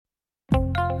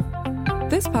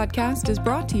This podcast is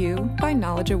brought to you by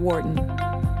Knowledge at Wharton.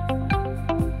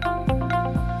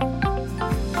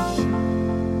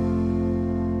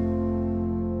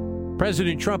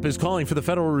 President Trump is calling for the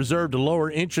Federal Reserve to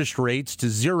lower interest rates to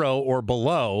zero or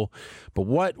below. But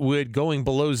what would going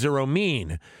below zero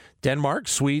mean? Denmark,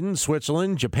 Sweden,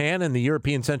 Switzerland, Japan, and the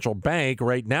European Central Bank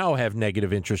right now have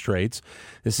negative interest rates.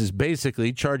 This is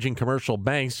basically charging commercial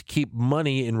banks to keep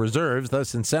money in reserves,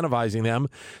 thus incentivizing them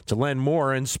to lend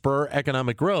more and spur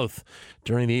economic growth.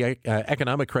 During the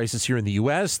economic crisis here in the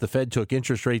U.S., the Fed took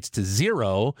interest rates to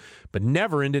zero, but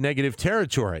never into negative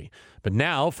territory. But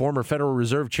now, former Federal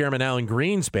Reserve Chairman Alan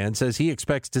Greenspan says he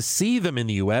expects to see them in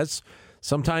the U.S.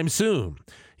 sometime soon.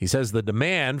 He says the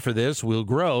demand for this will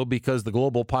grow because the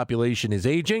global population is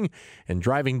aging and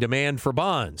driving demand for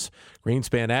bonds.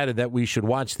 Greenspan added that we should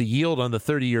watch the yield on the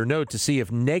 30-year note to see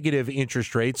if negative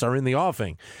interest rates are in the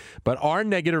offing. But are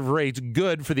negative rates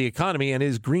good for the economy, and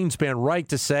is Greenspan right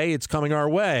to say it's coming our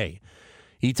way?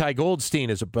 Itai Goldstein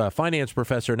is a finance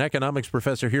professor and economics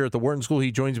professor here at the Wharton School.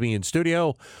 He joins me in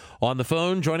studio. On the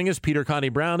phone, joining us, Peter Connie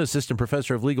Brown, assistant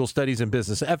professor of legal studies and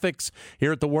business ethics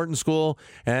here at the Wharton School.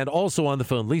 And also on the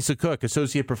phone, Lisa Cook,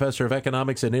 associate professor of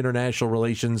economics and international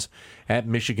relations at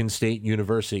Michigan State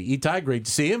University. Itai, great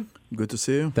to see you. Good to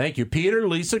see you. Thank you. Peter,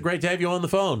 Lisa, great to have you on the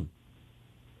phone.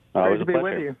 Great to be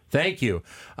with you. Thank you.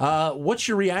 What's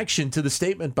your reaction to the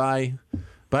statement by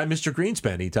Mr.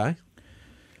 Greenspan, Itai?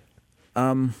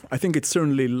 I think it's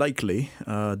certainly likely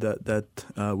that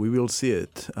we will see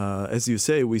it. As you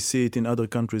say, we see it in other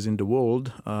countries in the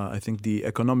world. I think the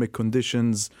economic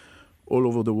conditions all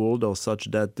over the world are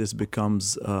such that this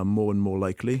becomes more and more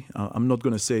likely. I'm not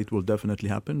going to say it will definitely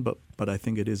happen, but I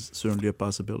think it is certainly a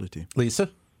possibility. Lisa?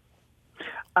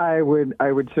 I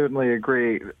would certainly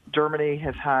agree. Germany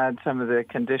has had some of the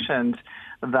conditions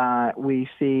that we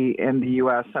see in the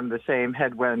U.S., some of the same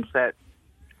headwinds that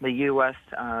the U.S.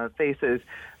 faces,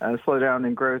 slowdown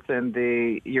in growth in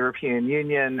the European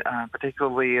Union,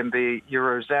 particularly in the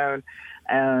Eurozone.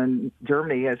 And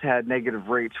Germany has had negative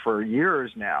rates for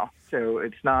years now. So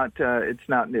it's not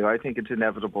new. I think it's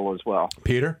inevitable as well.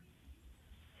 Peter?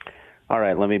 All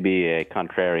right, let me be a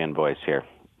contrarian voice here.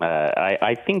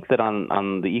 I think that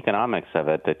on the economics of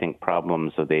it, I think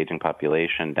problems of the aging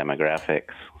population,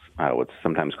 demographics, what's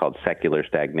sometimes called secular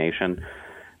stagnation,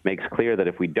 makes clear that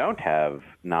if we don't have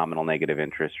nominal negative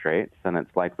interest rates, then it's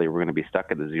likely we're going to be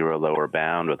stuck at the zero lower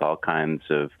bound with all kinds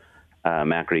of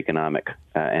macroeconomic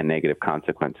and negative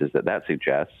consequences that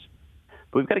suggests.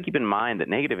 But we've got to keep in mind that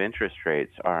negative interest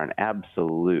rates are an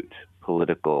absolute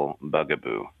political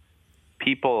bugaboo.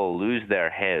 People lose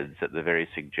their heads at the very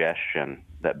suggestion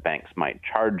that banks might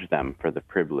charge them for the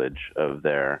privilege of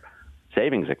their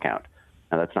savings account.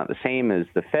 Now, that's not the same as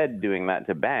the Fed doing that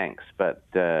to banks, but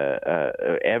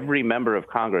every member of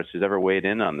Congress who's ever weighed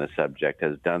in on this subject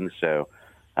has done so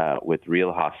with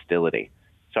real hostility.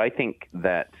 So I think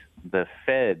that the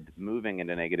Fed moving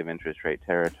into negative interest rate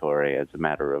territory as a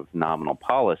matter of nominal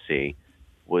policy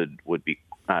would be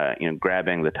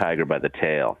grabbing the tiger by the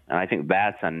tail. And I think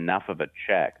that's enough of a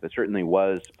check. That certainly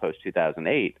was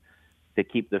post-2008 to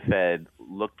keep the Fed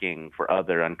looking for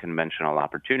other unconventional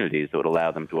opportunities that would allow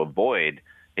them to avoid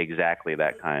exactly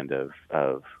that kind of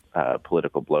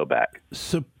political blowback.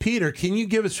 So, Peter, can you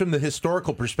give us from the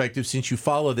historical perspective, since you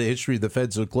follow the history of the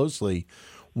Fed so closely,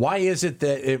 why is it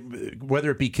that,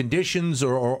 whether it be conditions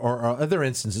or other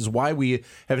instances, why we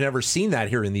have never seen that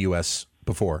here in the U.S.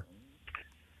 before?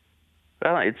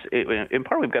 Well, in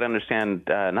part, we've got to understand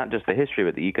not just the history,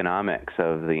 but the economics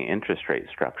of the interest rate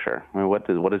structure. I mean,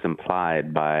 what is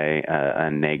implied by a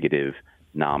negative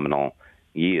nominal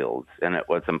yield? And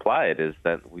what's implied is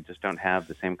that we just don't have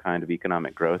the same kind of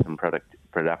economic growth and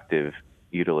productive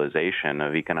utilization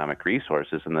of economic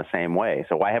resources in the same way.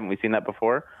 So why haven't we seen that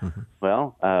before? Mm-hmm.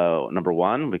 Well, number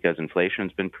one, because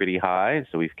inflation's been pretty high,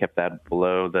 so we've kept that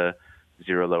below the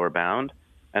zero lower bound.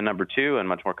 And number two, and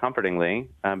much more comfortingly,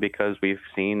 because we've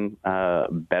seen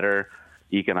better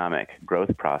economic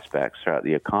growth prospects throughout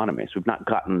the economy. So we've not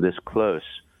gotten this close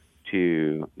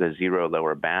to the zero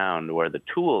lower bound where the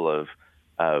tool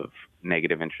of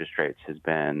negative interest rates has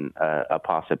been a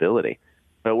possibility.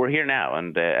 But we're here now,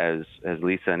 and as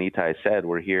Lisa and Itai said,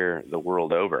 we're here the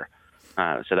world over.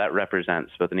 So that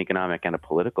represents both an economic and a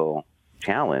political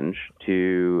challenge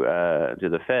to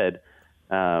the Fed,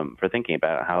 for thinking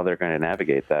about how they're going to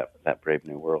navigate that brave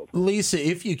new world. Lisa,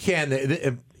 if you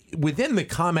can, within the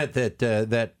comment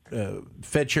that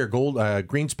Fed Chair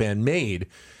Greenspan made,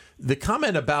 the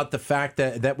comment about the fact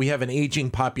that we have an aging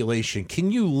population,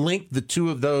 can you link the two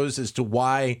of those as to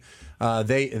why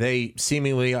they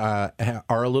seemingly are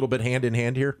a little bit hand in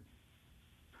hand here?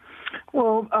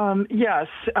 Well, yes.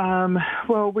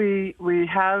 Well, we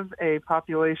have a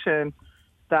population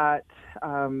that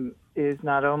is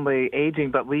not only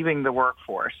aging but leaving the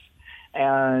workforce,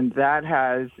 and that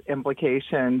has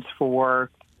implications for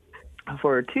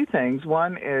two things.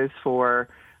 One is for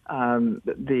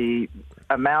the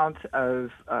amount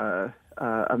of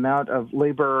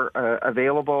labor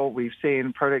available. We've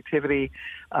seen productivity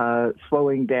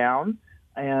slowing down.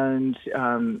 And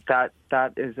that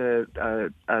is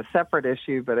a separate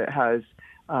issue, but it has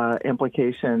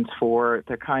implications for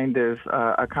the kind of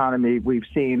economy we've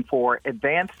seen for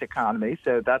advanced economies.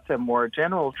 So that's a more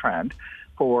general trend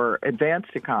for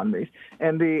advanced economies.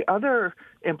 And the other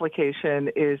implication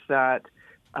is that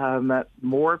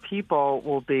more people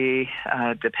will be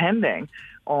depending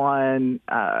on.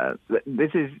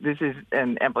 This is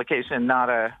an implication, not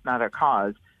a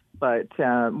cause. But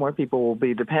more people will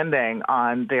be depending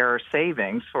on their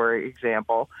savings, for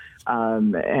example,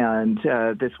 and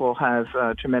this will have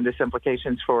tremendous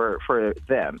implications for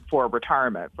them, for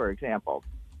retirement, for example.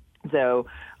 So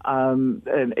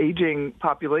an aging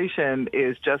population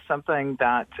is just something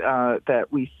that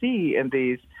we see in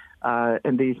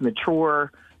these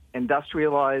mature,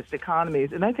 industrialized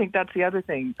economies. And I think that's the other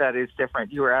thing that is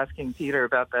different. You were asking, Peter,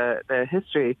 about the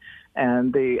history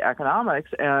and the economics,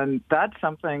 and that's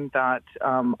something that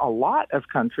a lot of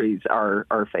countries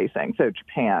are facing. So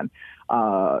Japan,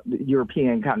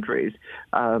 European countries.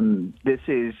 This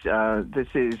is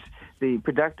the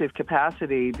productive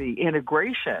capacity, the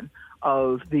integration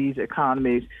of these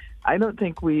economies. I don't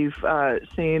think we've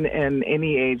seen in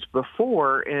any age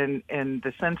before, in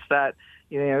the sense that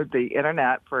the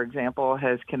internet, for example,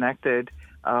 has connected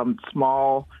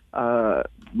small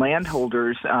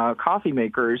landholders, coffee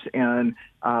makers in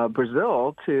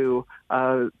Brazil to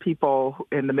people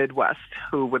in the Midwest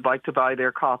who would like to buy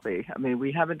their coffee. I mean,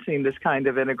 we haven't seen this kind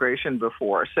of integration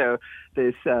before. So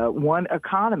this one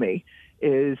economy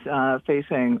is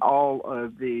facing all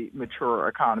of the mature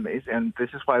economies, and this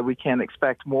is why we can't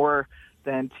expect more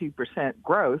than 2%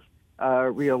 growth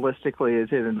realistically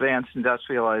as an advanced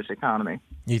industrialized economy.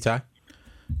 Itai?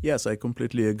 Yes, I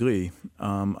completely agree.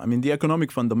 I mean, the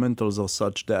economic fundamentals are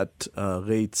such that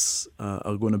rates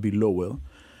are going to be lower.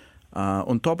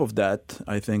 On top of that,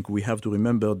 I think we have to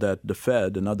remember that the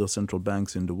Fed and other central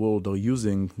banks in the world are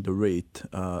using the rate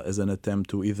as an attempt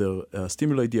to either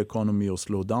stimulate the economy or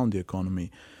slow down the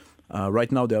economy.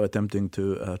 Right now, they are attempting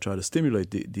to try to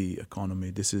stimulate the economy.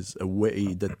 This is a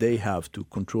way that they have to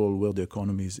control where the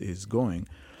economy is going.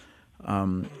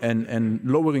 And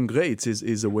lowering rates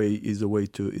is a way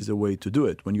to do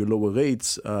it. When you lower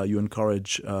rates, you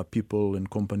encourage people and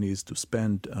companies to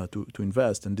spend, to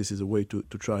invest, and this is a way to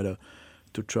try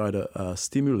to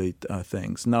stimulate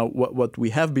things. Now, what we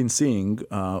have been seeing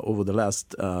over the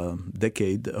last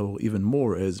decade or even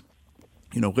more is,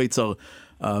 rates are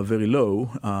very low,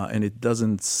 and it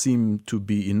doesn't seem to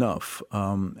be enough.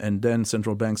 And then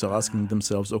central banks are asking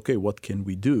themselves, okay, what can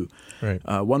we do? Right.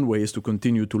 One way is to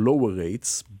continue to lower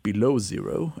rates below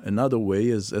zero. Another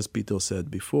way, as Peter said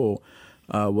before,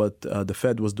 what the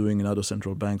Fed was doing and other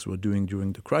central banks were doing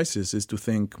during the crisis is to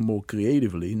think more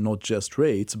creatively, not just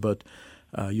rates, but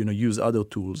use other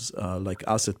tools like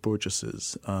asset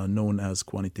purchases, known as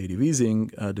quantitative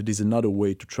easing. That is another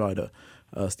way to try to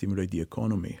stimulate the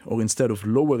economy. Or instead of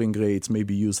lowering rates,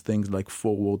 maybe use things like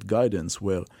forward guidance,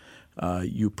 where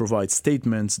you provide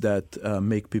statements that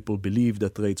make people believe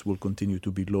that rates will continue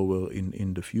to be lower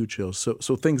in the future.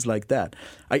 So things like that.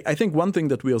 I think one thing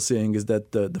that we are seeing is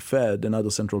that the Fed and other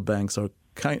central banks are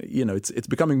it's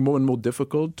becoming more and more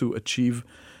difficult to achieve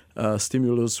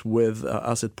stimulus with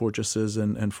asset purchases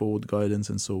and forward guidance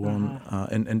and so on.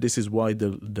 And this is why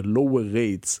the lower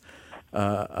rates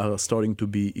are starting to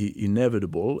be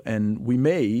inevitable, and we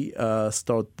may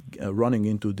start running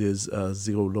into this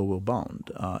zero lower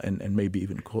bound and maybe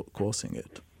even crossing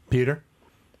it. Peter?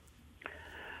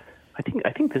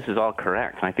 I think this is all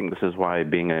correct. I think this is why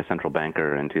being a central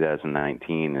banker in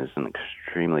 2019 is an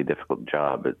extremely difficult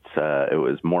job. It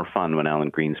was more fun when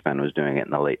Alan Greenspan was doing it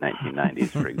in the late 1990s,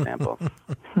 for example.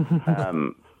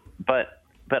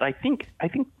 But I think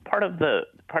part of the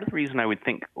reason I would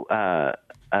think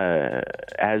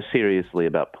as seriously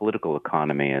about political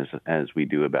economy as we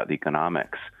do about the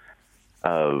economics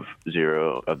of the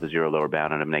zero lower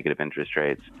bound and of negative interest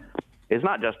rates is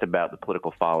not just about the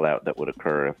political fallout that would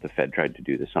occur if the Fed tried to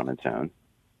do this on its own,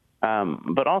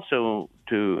 but also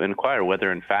to inquire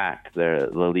whether, in fact, the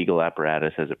legal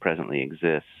apparatus as it presently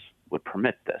exists would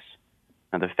permit this.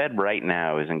 Now, the Fed right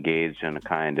now is engaged in a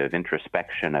kind of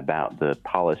introspection about the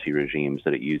policy regimes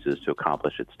that it uses to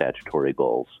accomplish its statutory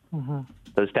goals. Mm-hmm.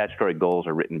 Those statutory goals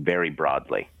are written very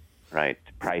broadly. right?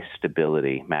 Price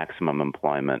stability, maximum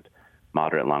employment,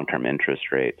 moderate long-term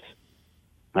interest rates.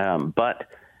 But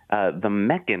the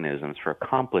mechanisms for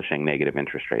accomplishing negative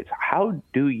interest rates, how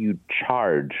do you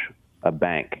charge a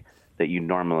bank that you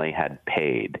normally had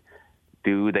paid?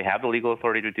 Do they have the legal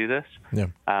authority to do this? Yeah.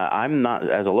 I'm not,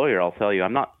 as a lawyer, I'll tell you,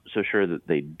 I'm not so sure that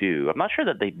they do. I'm not sure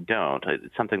that they don't.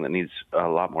 It's something that needs a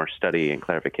lot more study and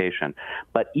clarification.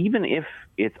 But even if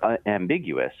it's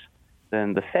ambiguous,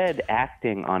 then the Fed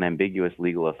acting on ambiguous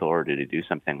legal authority to do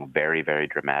something very, very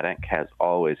dramatic has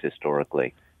always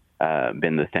historically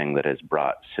been the thing that has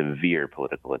brought severe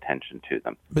political attention to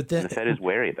them. But then, and the Fed is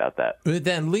wary about that. But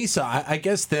then, Lisa, I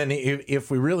guess then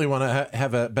if we really want to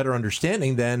have a better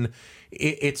understanding, then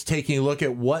it's taking a look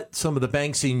at what some of the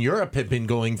banks in Europe have been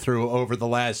going through over the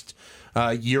last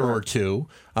year or two,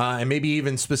 and maybe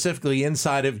even specifically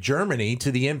inside of Germany,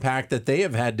 to the impact that they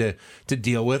have had to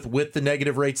deal with the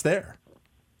negative rates there.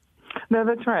 No,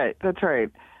 that's right. That's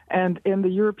right. And in the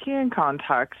European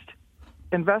context,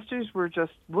 investors were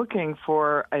just looking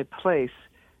for a place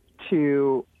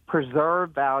to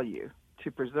preserve value,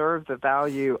 to preserve the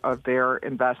value of their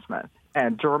investment,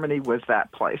 and Germany was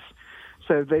that place.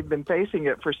 So they've been facing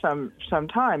it for some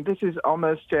time. This is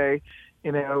almost a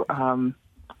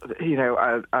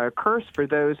curse for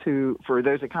those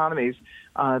economies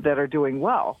that are doing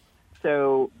well.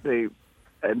 So the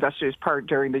investors parked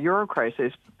during the Euro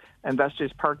crisis.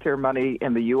 Investors parked their money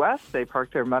in the U.S. They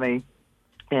parked their money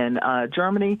in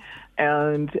Germany,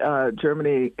 and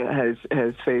Germany has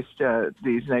faced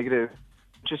these negative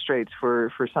interest rates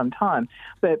for some time.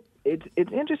 But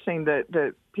it's interesting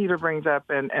that Peter brings up,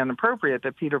 and appropriate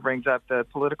that Peter brings up the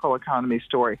political economy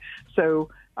story. So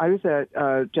I was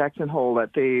at Jackson Hole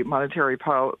at the Monetary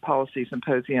Policy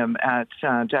Symposium at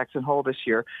Jackson Hole this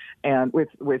year, and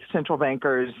with central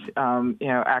bankers,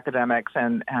 academics,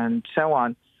 and so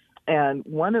on. And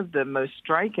one of the most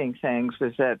striking things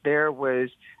was that there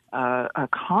was a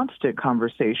constant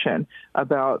conversation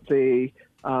about the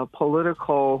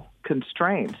political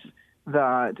constraints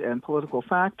and political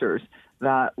factors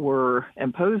that were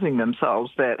imposing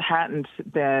themselves that hadn't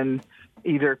been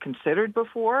either considered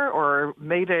before or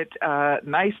made it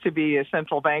nice to be a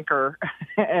central banker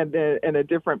in a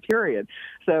different period.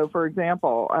 So, for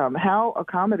example, how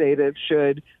accommodative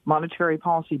should monetary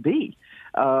policy be?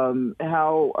 How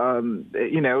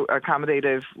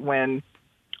accommodative when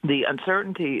the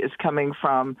uncertainty is coming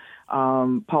from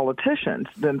politicians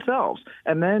themselves,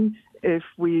 and then if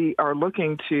we are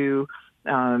looking to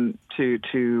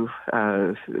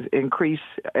increase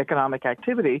economic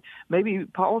activity, maybe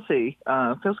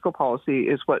fiscal policy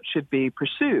is what should be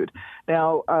pursued.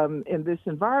 Now, in this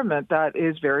environment, that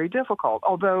is very difficult,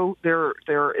 although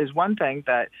there is one thing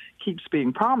that keeps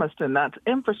being promised, and that's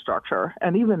infrastructure,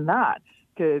 and even that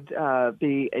could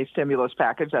be a stimulus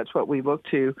package. That's what we looked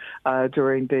to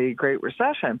during the Great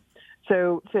Recession.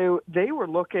 So they were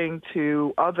looking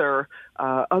to other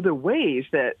ways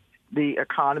that the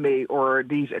economy or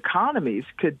these economies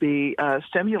could be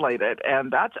stimulated.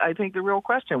 And that's, I think, the real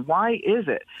question. Why is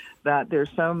it that there's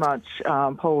so much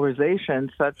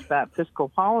polarization such that fiscal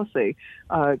policy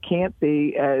can't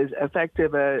be as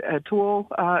effective a tool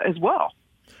as well?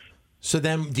 So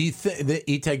then, do you think,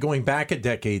 Itay, going back a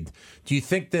decade, do you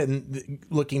think that,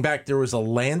 looking back, there was a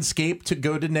landscape to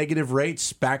go to negative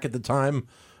rates back at the time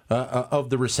of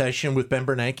the recession with Ben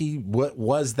Bernanke?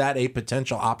 Was that a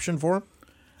potential option for him?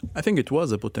 I think it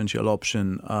was a potential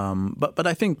option, but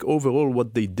I think overall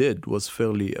what they did was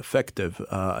fairly effective.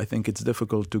 I think it's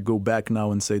difficult to go back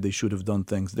now and say they should have done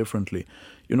things differently.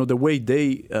 The way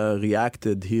they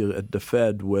reacted here at the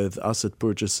Fed with asset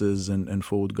purchases and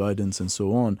forward guidance and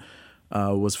so on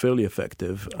was fairly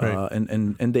effective, right.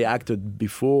 And they acted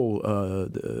before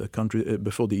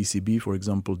before the ECB, for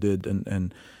example, did,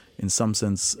 and in some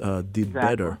sense did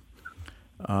better.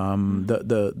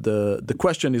 The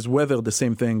question is whether the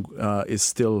same thing is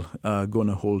still going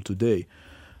to hold today.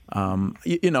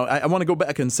 I want to go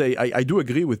back and say I do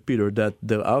agree with Peter that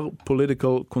there are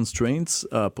political constraints,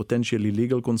 potentially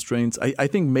legal constraints. I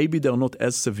think maybe they're not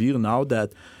as severe now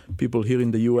that people here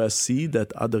in the U.S. see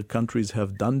that other countries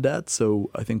have done that.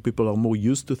 So I think people are more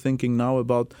used to thinking now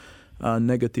about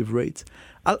negative rates.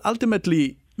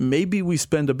 Ultimately, maybe we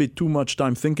spend a bit too much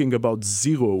time thinking about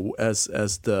zero as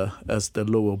the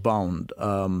lower bound.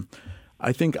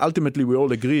 I think ultimately we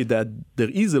all agree that there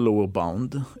is a lower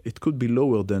bound. It could be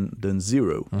lower than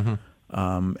zero,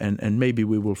 and maybe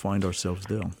we will find ourselves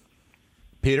there.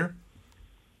 Peter?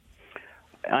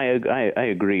 I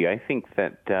agree. I think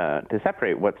that to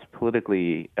separate what's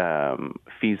politically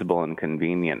feasible and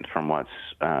convenient from what's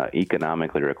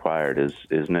economically required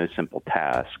is no simple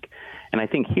task. And I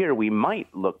think here we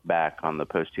might look back on the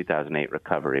post-2008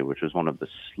 recovery, which was one of the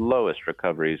slowest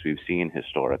recoveries we've seen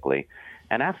historically,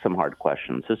 and ask some hard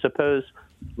questions. So suppose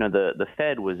the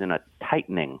Fed was in a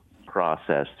tightening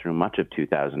process through much of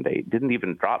 2008, didn't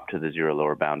even drop to the zero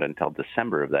lower bound until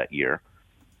December of that year,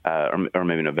 or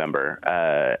maybe November,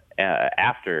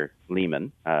 after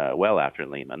Lehman, well after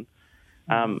Lehman.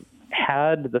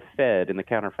 Had the Fed in the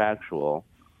counterfactual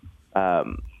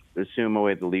assume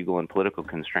away the legal and political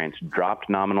constraints, dropped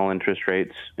nominal interest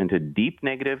rates into deep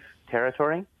negative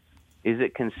territory, is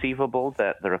it conceivable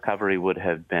that the recovery would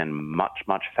have been much,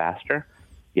 much faster?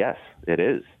 Yes, it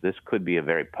is. This could be a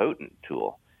very potent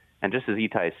tool. And just as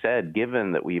Itai said,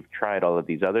 given that we've tried all of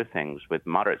these other things with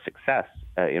moderate success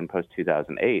in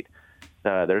post-2008,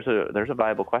 there's a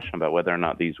viable question about whether or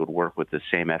not these would work with the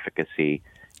same efficacy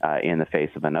in the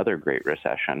face of another great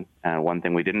recession. And one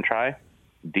thing we didn't try,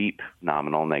 deep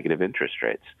nominal negative interest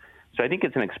rates. So I think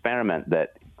it's an experiment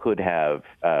that could have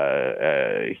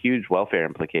huge welfare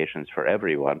implications for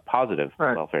everyone, positive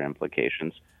welfare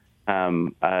implications.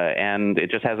 And it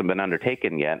just hasn't been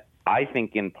undertaken yet. I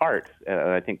think in part,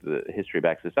 I think the history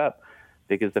backs this up,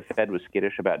 because the Fed was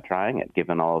skittish about trying it,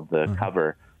 given all of the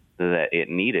cover that it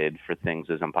needed for things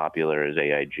as unpopular as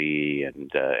AIG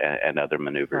and other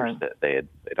maneuvers that they'd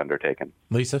undertaken.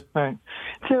 Lisa? Right.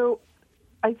 So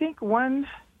I think one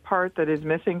part that is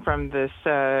missing from this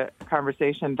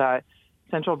conversation that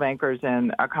central bankers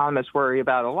and economists worry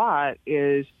about a lot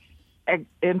is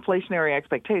inflationary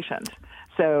expectations.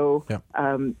 So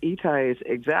Itai is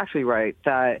exactly right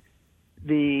that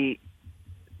the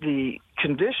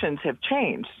conditions have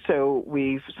changed. So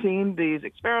we've seen these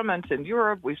experiments in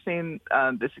Europe. We've seen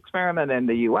this experiment in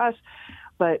the U.S.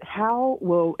 But how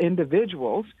will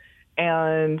individuals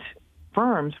and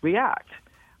firms react?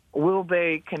 Will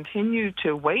they continue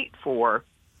to wait for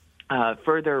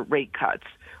further rate cuts?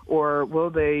 Or will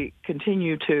they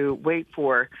continue to wait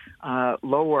for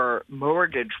lower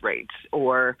mortgage rates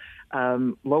or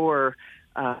lower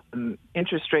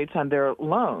interest rates on their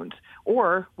loans?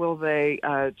 Or will they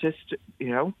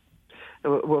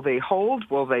will they hold?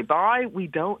 Will they buy? We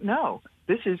don't know.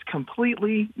 This is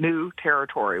completely new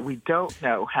territory. We don't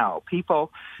know how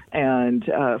people and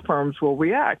firms will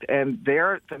react, and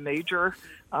they're the major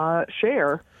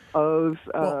share of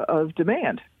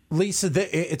demand. Lisa,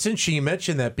 it's interesting you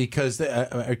mentioned that, because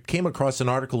I came across an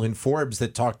article in Forbes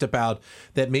that talked about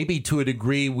that maybe to a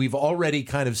degree we've already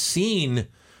kind of seen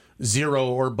zero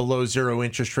or below zero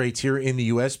interest rates here in the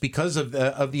U.S. because of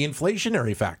the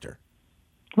inflationary factor.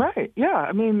 Right. Yeah.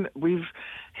 I mean, we've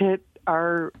hit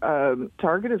our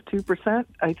target of 2%,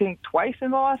 I think, twice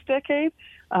in the last decade.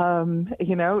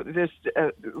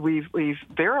 We've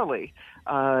barely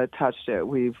touched it.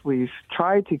 We've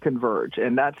tried to converge,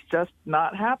 and that's just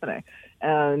not happening.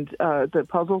 And the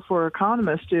puzzle for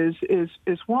economists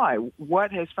is why.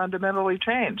 What has fundamentally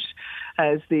changed?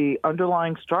 Has the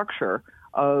underlying structure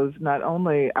of not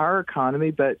only our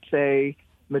economy, but, say,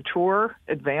 mature,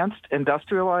 advanced,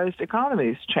 industrialized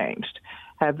economies changed?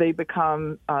 Have they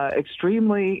become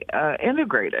extremely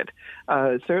integrated?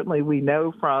 Certainly, we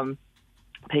know from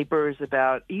papers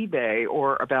about eBay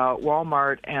or about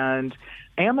Walmart and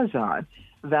Amazon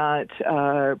that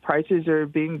prices are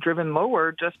being driven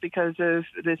lower just because of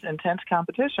this intense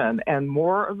competition, and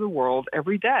more of the world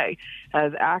every day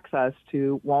has access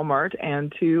to Walmart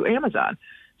and to Amazon.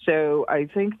 So I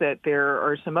think that there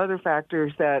are some other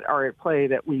factors that are at play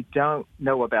that we don't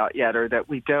know about yet, or that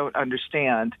we don't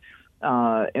understand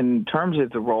in terms of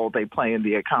the role they play in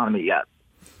the economy yet.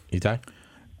 Itai?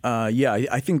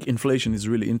 I think inflation is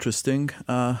really interesting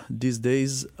these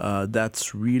days.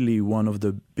 That's really one of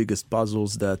the biggest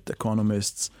puzzles that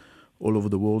economists all over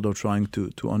the world are trying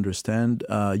to understand.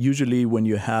 Usually when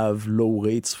you have low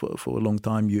rates for a long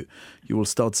time, you will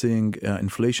start seeing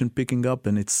inflation picking up,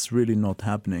 and it's really not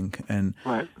happening. And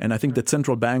I think that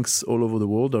central banks all over the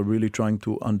world are really trying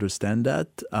to understand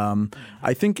that.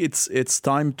 I think it's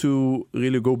time to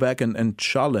really go back and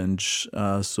challenge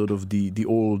sort of the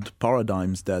old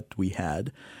paradigms that we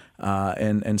had.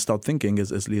 And start thinking,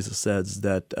 as Lisa says,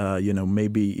 that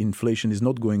maybe inflation is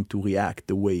not going to react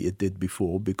the way it did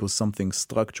before, because something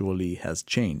structurally has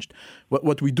changed.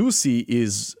 What we do see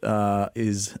is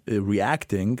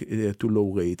reacting to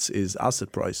low rates is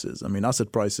asset prices. I mean,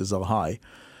 asset prices are high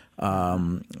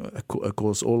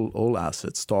across all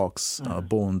assets, stocks,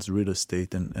 bonds, real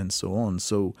estate, and so on.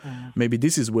 So maybe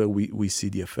this is where we see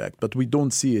the effect, but we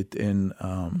don't see it in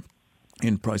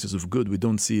in prices of good. We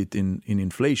don't see it in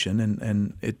inflation,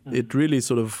 and it really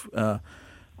sort of,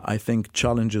 I think,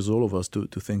 challenges all of us to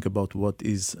think about what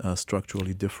is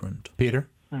structurally different. Peter?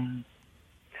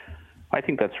 I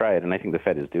think that's right, and I think the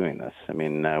Fed is doing this. I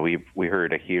mean, we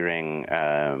heard a hearing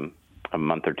a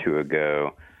month or two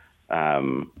ago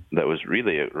that was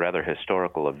really a rather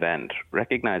historical event,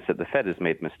 recognized that the Fed has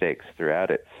made mistakes throughout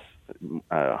its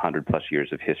 100-plus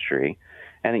years of history,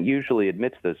 and it usually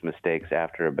admits those mistakes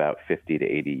after about 50 to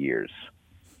 80 years.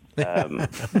 But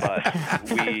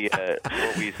what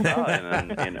we saw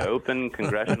in open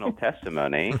congressional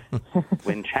testimony,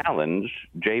 when challenged,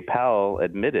 Jay Powell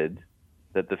admitted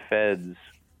that the Fed's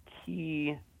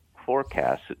key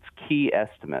forecast, its key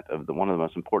estimate of one of the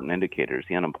most important indicators,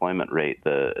 the unemployment rate,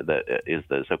 that is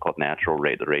the so-called natural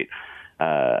rate, the rate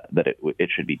that it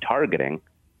should be targeting,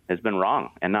 has been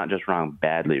wrong, and not just wrong,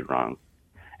 badly wrong.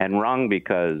 And wrong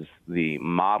because the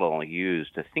model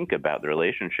used to think about the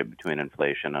relationship between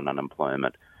inflation and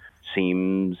unemployment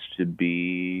seems to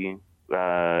be,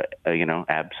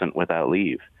 absent without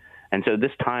leave. And so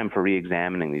this time for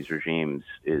reexamining these regimes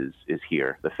is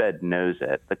here. The Fed knows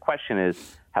it. The question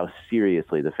is how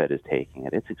seriously the Fed is taking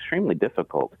it. It's extremely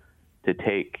difficult to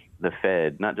take the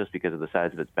Fed, not just because of the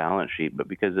size of its balance sheet, but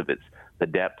because of the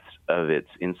depths of its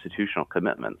institutional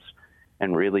commitments,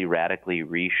 and really radically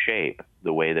reshape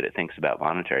the way that it thinks about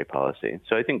monetary policy.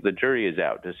 So I think the jury is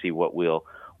out to see what we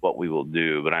will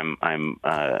do. But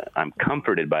I'm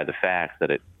comforted by the fact that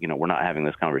we're not having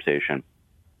this conversation,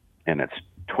 and it's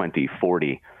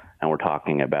 2040, and we're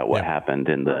talking about what happened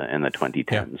in the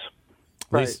 2010s.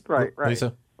 Right.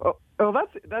 Lisa? Well,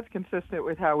 that's consistent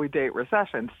with how we date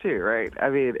recessions too, right? I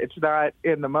mean, it's not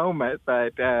in the moment,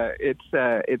 but it's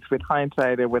with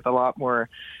hindsight and with a lot more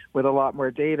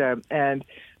data. And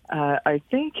I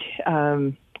think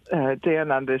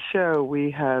Dan, on this show,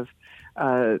 we have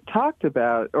talked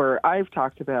about, or I've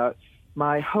talked about,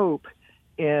 my hope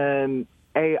in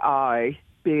AI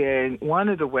being one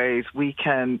of the ways we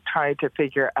can try to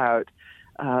figure out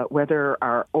whether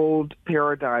our old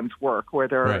paradigms work,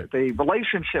 whether the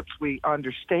relationships we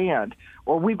understand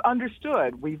or we've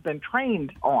understood, we've been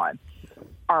trained on,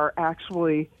 are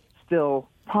actually still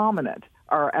prominent,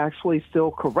 are actually still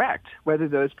correct, whether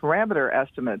those parameter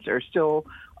estimates are still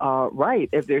right,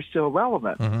 if they're still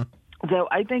relevant. Mm-hmm. So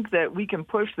I think that we can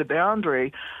push the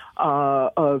boundary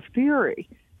of theory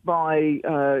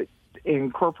by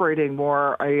incorporating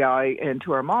more AI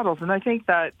into our models, and I think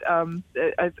that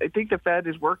I think the Fed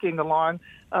is working along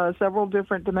several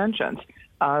different dimensions,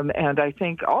 and I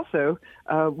think also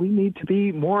we need to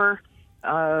be more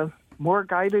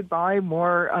guided by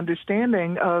more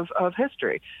understanding of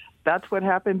history. That's what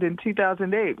happened in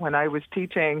 2008 when I was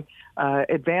teaching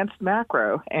advanced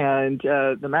macro, and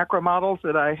the macro models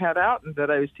that I had out and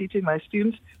that I was teaching my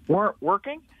students weren't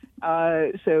working.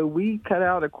 So we cut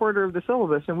out a quarter of the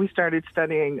syllabus, and we started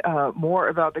studying more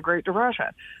about the Great Depression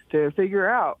to figure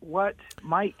out what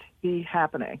might be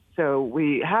happening. So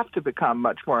we have to become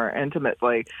much more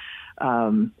intimately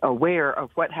aware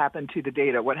of what happened to the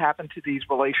data, what happened to these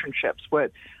relationships,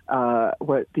 what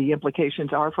the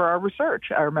implications are for our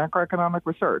research, our macroeconomic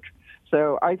research.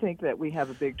 So I think that we have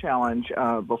a big challenge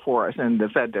before us, and the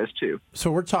Fed does too. So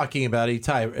we're talking about,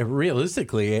 Itai,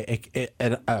 realistically,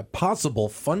 a possible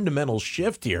fundamental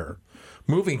shift here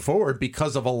moving forward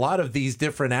because of a lot of these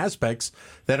different aspects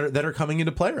that are coming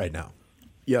into play right now.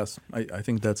 Yes, I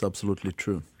think that's absolutely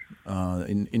true.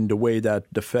 In the way that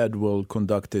the Fed will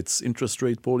conduct its interest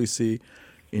rate policy,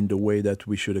 in the way that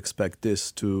we should expect this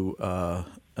to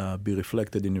be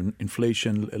reflected in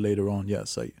inflation later on,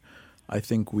 yes, I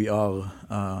think we are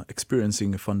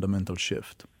experiencing a fundamental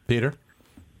shift. Peter?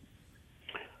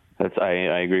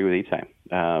 I agree with Itai.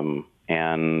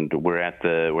 And we're at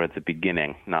the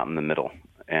beginning, not in the middle.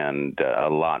 And a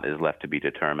lot is left to be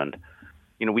determined.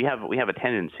 We have a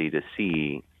tendency to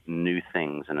see new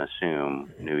things and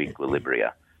assume new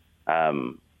equilibria.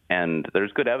 And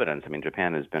there's good evidence. I mean,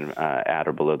 Japan has been at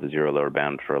or below the zero lower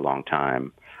bound for a long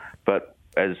time. But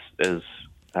as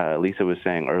Lisa was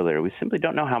saying earlier, we simply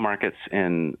don't know how markets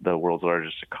in the world's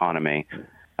largest economy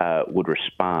will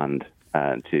respond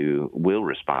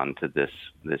to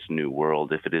this new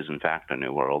world, if it is in fact a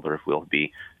new world, or if we'll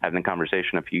be having a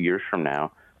conversation a few years from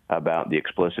now about the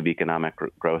explosive economic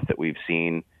growth that we've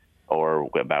seen, or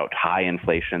about high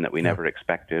inflation that we never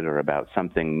expected, or about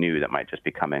something new that might just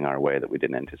be coming our way that we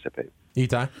didn't anticipate.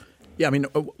 Itai? Yeah, I mean,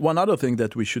 one other thing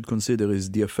that we should consider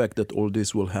is the effect that all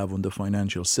this will have on the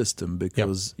financial system,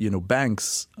 because,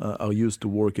 banks are used to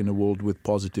work in a world with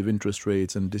positive interest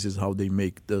rates, and this is how they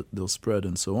make the spread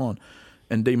and so on.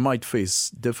 and they might face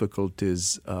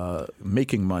difficulties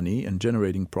making money and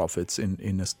generating profits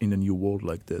in a new world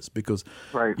like this. Because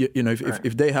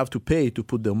if they have to pay to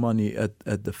put their money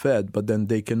at the Fed, but then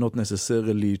they cannot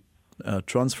necessarily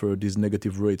transfer these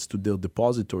negative rates to their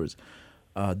depositors,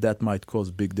 that might cause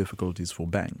big difficulties for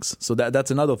banks. So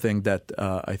that's another thing that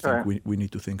I think we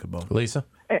need to think about. Lisa?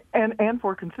 And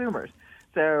for consumers.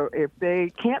 So if they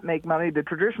can't make money the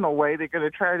traditional way, they're going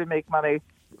to try to make money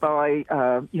by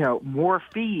more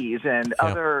fees and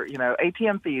other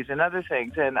ATM fees and other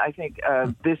things. And I think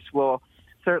this will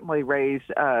certainly raise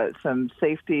some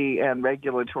safety and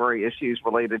regulatory issues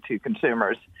related to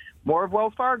consumers. More of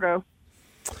Wells Fargo.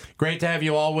 Great to have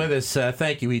you all with us.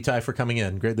 Thank you, Itai, for coming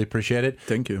in. Greatly appreciate it.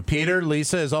 Thank you. Peter,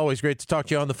 Lisa, as always, great to talk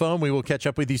to you on the phone. We will catch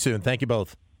up with you soon. Thank you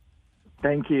both.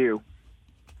 Thank you.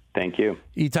 Thank you.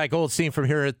 Itai Goldstein from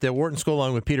here at the Wharton School,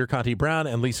 along with Peter Conti Brown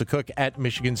and Lisa Cook at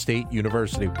Michigan State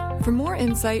University. For more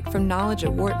insight from Knowledge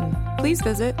at Wharton, please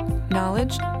visit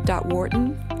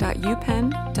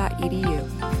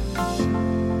knowledge.wharton.upenn.edu.